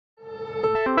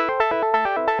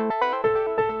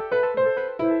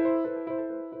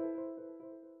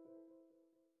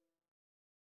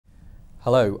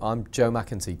Hello, I'm Joe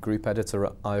McEntee, Group Editor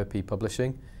at IOP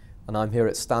Publishing, and I'm here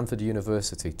at Stanford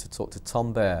University to talk to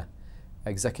Tom Baer,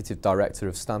 Executive Director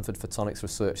of Stanford Photonics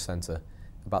Research Center,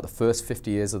 about the first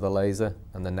 50 years of the laser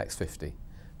and the next 50.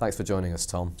 Thanks for joining us,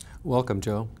 Tom. Welcome,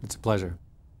 Joe. It's a pleasure.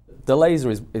 The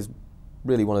laser is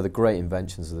really one of the great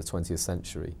inventions of the 20th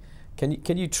century. Can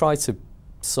you try to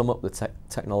sum up the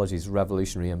technology's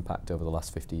revolutionary impact over the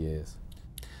last 50 years?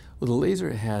 Well, the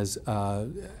laser has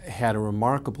had a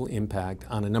remarkable impact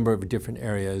on a number of different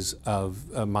areas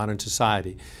of modern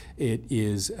society. It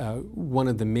is one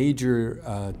of the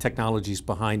major technologies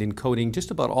behind encoding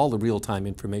just about all the real-time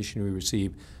information we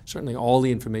receive. Certainly all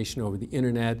the information over the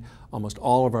internet, almost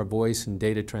all of our voice and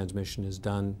data transmission is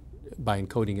done by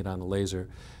encoding it on a laser.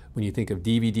 When you think of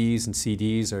DVDs and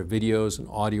CDs or videos and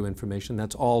audio information,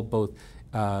 that's all both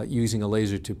using a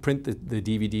laser to print the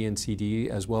DVD and CD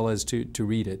as well as to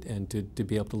read it and to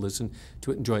be able to listen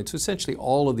to it and enjoy it. So essentially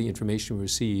all of the information we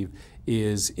receive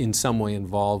is in some way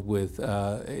involved with,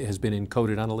 has been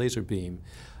encoded on a laser beam.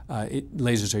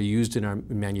 Lasers are used in our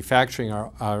manufacturing,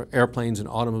 our airplanes and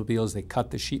automobiles. They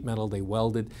cut the sheet metal, they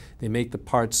weld it, they make the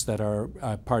parts that are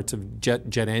parts of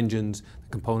jet engines,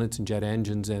 components in jet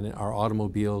engines and our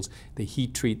automobiles. They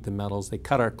heat treat the metals, they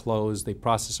cut our clothes, they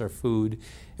process our food.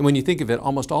 And when you think of it,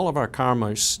 almost all of our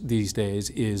commerce these days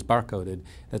is barcoded.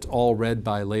 That's all read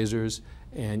by lasers.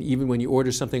 And even when you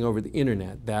order something over the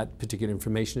internet, that particular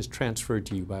information is transferred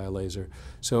to you by a laser.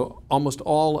 So almost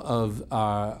all of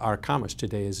our commerce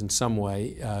today is in some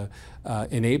way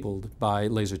enabled by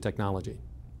laser technology.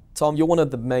 Tom, you're one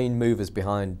of the main movers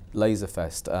behind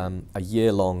LaserFest, a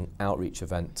year-long outreach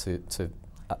event to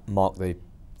mark the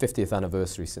 50th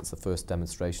anniversary since the first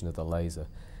demonstration of the laser.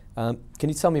 Can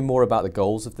you tell me more about the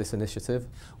goals of this initiative?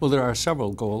 Well, there are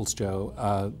several goals,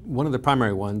 Joe. One of the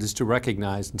primary ones is to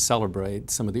recognize and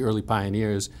celebrate some of the early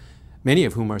pioneers, many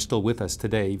of whom are still with us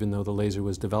today, even though the laser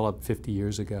was developed 50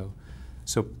 years ago.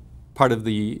 So part of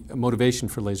the motivation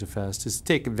for LaserFest is to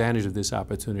take advantage of this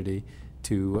opportunity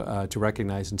to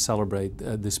recognize and celebrate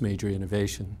this major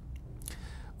innovation.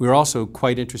 We're also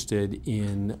quite interested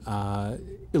in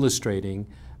illustrating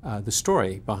the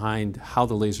story behind how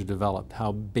the laser developed,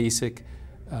 how basic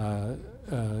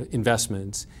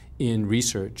investments in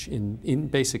research, in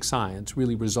basic science,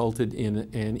 really resulted in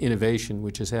an innovation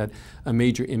which has had a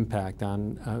major impact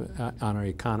on our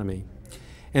economy.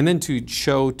 And then to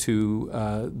show to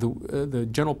the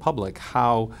general public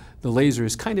how the laser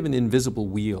is kind of an invisible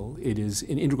wheel. It is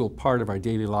an integral part of our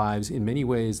daily lives in many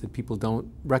ways that people don't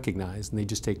recognize and they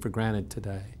just take for granted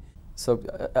today. So,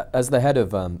 as the head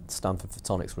of Stanford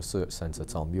Photonics Research Center,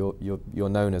 Tom, you're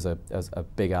known as a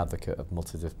big advocate of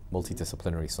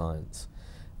multidisciplinary science.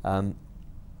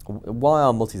 Why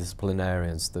are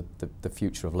multidisciplinarians the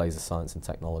future of laser science and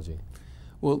technology?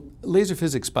 Well, laser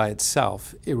physics by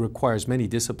itself, it requires many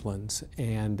disciplines,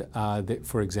 and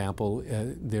for example,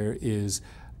 there is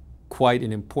quite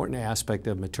an important aspect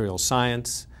of material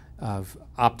science, of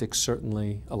optics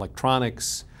certainly,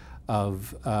 electronics,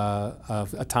 of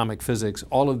atomic physics.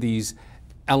 All of these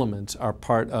elements are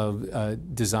part of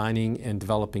designing and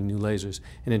developing new lasers.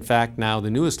 And in fact, now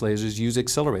the newest lasers use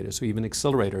accelerators, so even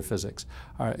accelerator physics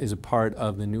is a part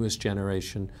of the newest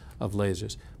generation of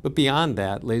lasers. But beyond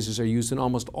that, lasers are used in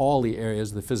almost all the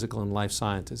areas of the physical and life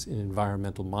sciences, in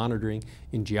environmental monitoring,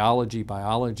 in geology,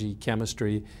 biology,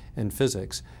 chemistry, and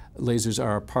physics. Lasers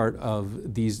are a part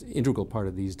of these, integral part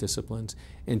of these disciplines.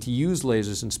 And to use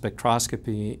lasers in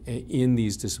spectroscopy in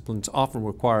these disciplines often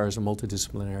requires a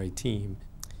multidisciplinary team.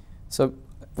 So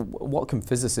what can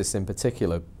physicists in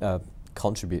particular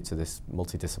contribute to this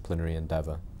multidisciplinary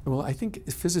endeavor? Well, I think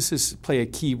physicists play a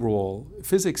key role.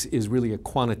 Physics is really a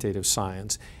quantitative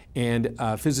science, and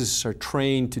physicists are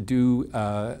trained to do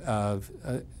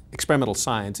experimental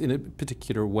science in a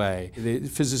particular way. The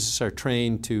physicists are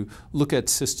trained to look at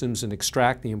systems and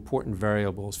extract the important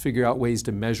variables, figure out ways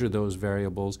to measure those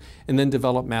variables, and then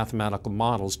develop mathematical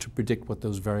models to predict what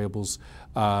those variables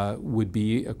would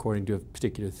be according to a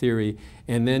particular theory,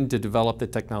 and then to develop the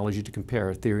technology to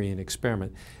compare theory and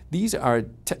experiment. These are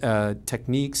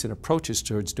techniques and approaches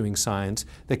towards doing science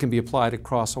that can be applied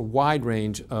across a wide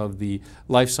range of the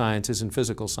life sciences and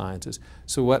physical sciences.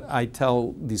 So what I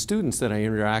tell the students that I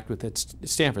interact with at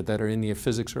Stanford that are in the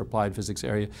physics or applied physics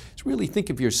area is really think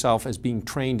of yourself as being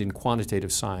trained in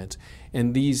quantitative science.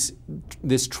 And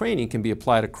this training can be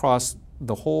applied across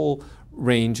the whole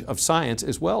range of science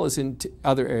as well as in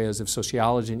other areas of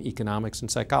sociology and economics and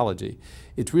psychology.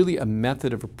 It's really a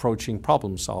method of approaching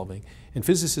problem solving. And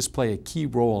physicists play a key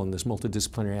role in this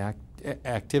multidisciplinary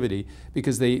activity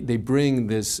because they bring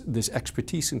this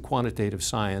expertise in quantitative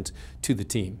science to the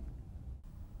team.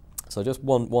 So just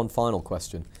one final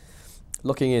question.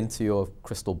 Looking into your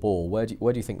crystal ball, where do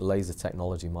you think laser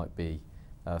technology might be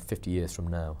 50 years from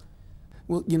now?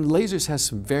 Well, lasers has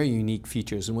some very unique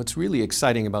features, and what's really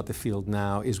exciting about the field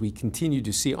now is we continue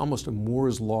to see almost a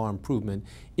Moore's law improvement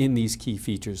in these key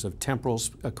features of temporal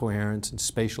coherence and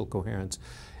spatial coherence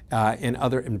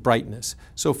and brightness.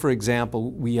 So, for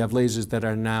example, we have lasers that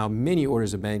are now many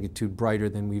orders of magnitude brighter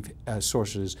than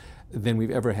sources than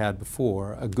we've ever had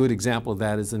before. A good example of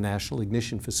that is the National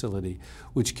Ignition Facility,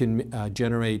 which can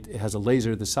it has a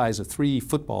laser the size of 3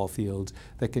 football fields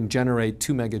that can generate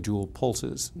 2 megajoule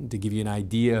pulses. To give you an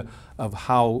idea of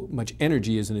how much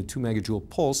energy is in a 2 megajoule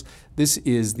pulse, this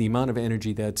is the amount of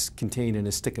energy that's contained in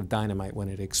a stick of dynamite when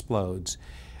it explodes.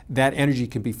 That energy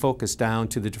can be focused down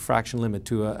to the diffraction limit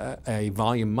to a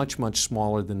volume much, much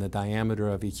smaller than the diameter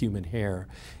of a human hair.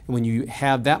 And when you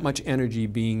have that much energy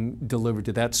being delivered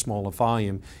to that small a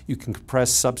volume, you can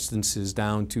compress substances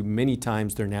down to many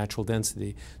times their natural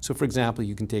density. So, for example,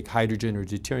 you can take hydrogen or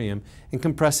deuterium and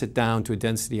compress it down to a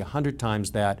density 100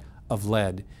 times that of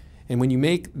lead. And when you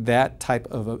make that type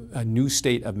of a new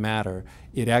state of matter,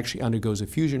 it actually undergoes a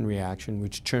fusion reaction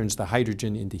which turns the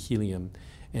hydrogen into helium.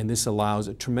 And this allows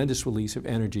a tremendous release of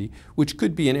energy, which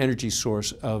could be an energy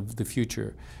source of the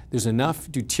future. There's enough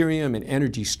deuterium and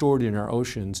energy stored in our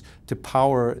oceans to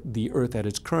power the Earth at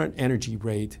its current energy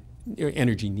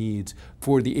needs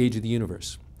for the age of the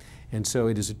universe. And so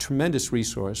it is a tremendous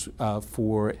resource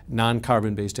for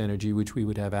non-carbon-based energy, which we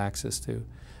would have access to.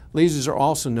 Lasers are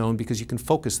also known because you can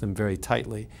focus them very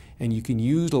tightly, and you can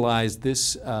utilize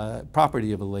this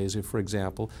property of a laser, for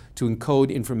example, to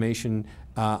encode information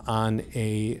on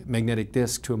a magnetic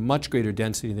disk to a much greater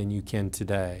density than you can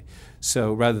today.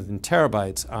 So rather than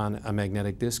terabytes on a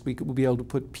magnetic disk, we will be able to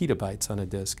put petabytes on a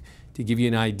disk. To give you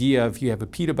an idea, if you have a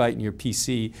petabyte in your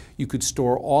PC, you could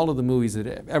store all of the movies that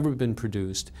have ever been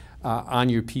produced on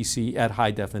your PC at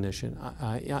high definition,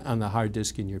 on the hard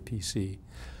disk in your PC.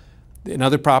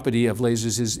 Another property of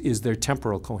lasers is their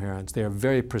temporal coherence. They are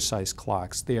very precise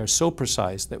clocks. They are so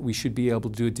precise that we should be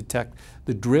able to detect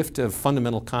the drift of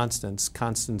fundamental constants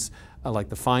like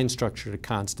the fine structure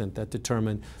constant that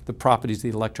determine the properties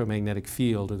of the electromagnetic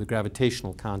field, or the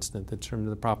gravitational constant that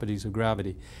determine the properties of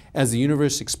gravity. As the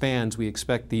universe expands, we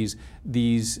expect these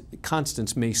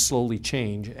constants may slowly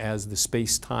change as the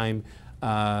space-time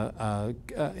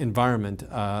environment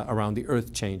around the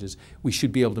Earth changes. We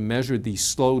should be able to measure the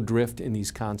slow drift in these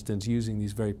constants using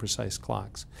these very precise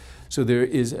clocks. So there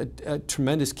is a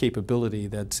tremendous capability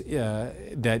that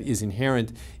is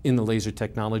inherent in the laser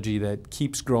technology that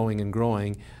keeps growing and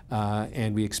growing,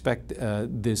 and we expect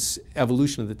this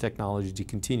evolution of the technology to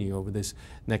continue over this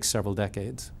next several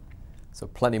decades. So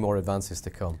plenty more advances to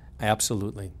come.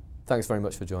 Absolutely. Thanks very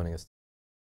much for joining us.